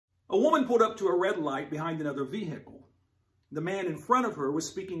A woman pulled up to a red light behind another vehicle. The man in front of her was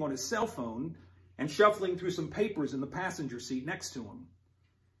speaking on his cell phone and shuffling through some papers in the passenger seat next to him.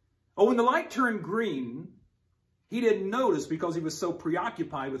 Oh, when the light turned green, he didn't notice because he was so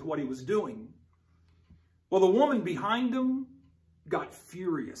preoccupied with what he was doing. Well, the woman behind him got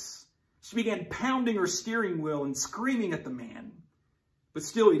furious. She began pounding her steering wheel and screaming at the man, but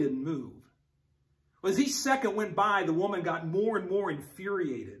still he didn't move. Well, as each second went by, the woman got more and more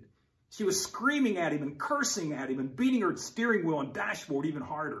infuriated. She was screaming at him and cursing at him and beating her steering wheel and dashboard even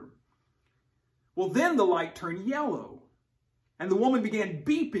harder. Well, then the light turned yellow, and the woman began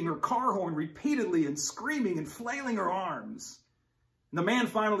beeping her car horn repeatedly and screaming and flailing her arms. And the man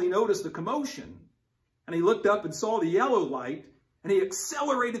finally noticed the commotion, and he looked up and saw the yellow light, and he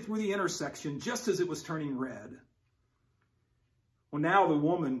accelerated through the intersection just as it was turning red. Well, now the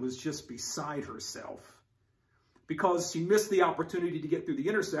woman was just beside herself because she missed the opportunity to get through the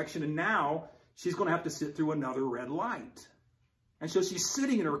intersection, and now she's going to have to sit through another red light. And so she's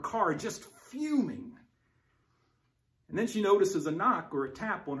sitting in her car just fuming. And then she notices a knock or a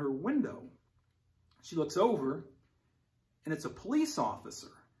tap on her window. She looks over, and it's a police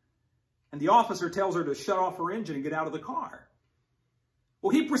officer. And the officer tells her to shut off her engine and get out of the car.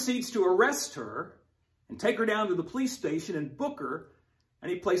 Well, he proceeds to arrest her and take her down to the police station and book her, and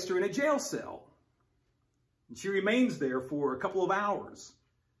he placed her in a jail cell. And she remains there for a couple of hours.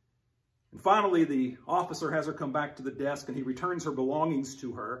 And finally, the officer has her come back to the desk, and he returns her belongings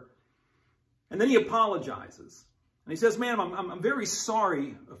to her. And then he apologizes. And he says, "Ma'am, I'm very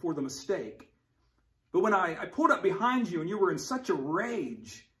sorry for the mistake. But when I pulled up behind you and you were in such a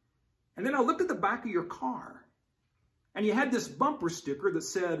rage, and then I looked at the back of your car, and you had this bumper sticker that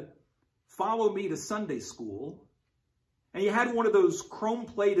said, 'Follow me to Sunday school.' And you had one of those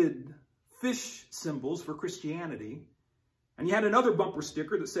chrome-plated fish symbols for Christianity. And you had another bumper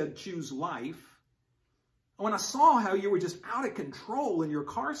sticker that said, 'Choose life.' And when I saw how you were just out of control in your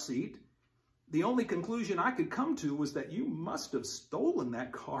car seat, the only conclusion I could come to was that you must have stolen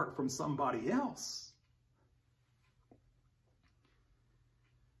that car from somebody else."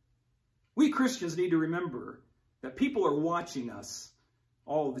 We Christians need to remember that people are watching us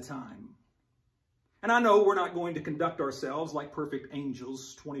all the time. And I know we're not going to conduct ourselves like perfect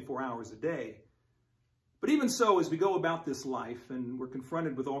angels 24 hours a day. But even so, as we go about this life and we're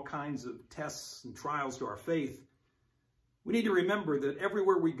confronted with all kinds of tests and trials to our faith, we need to remember that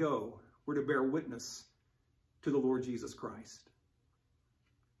everywhere we go, we're to bear witness to the Lord Jesus Christ.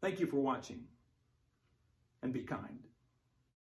 Thank you for watching, and be kind.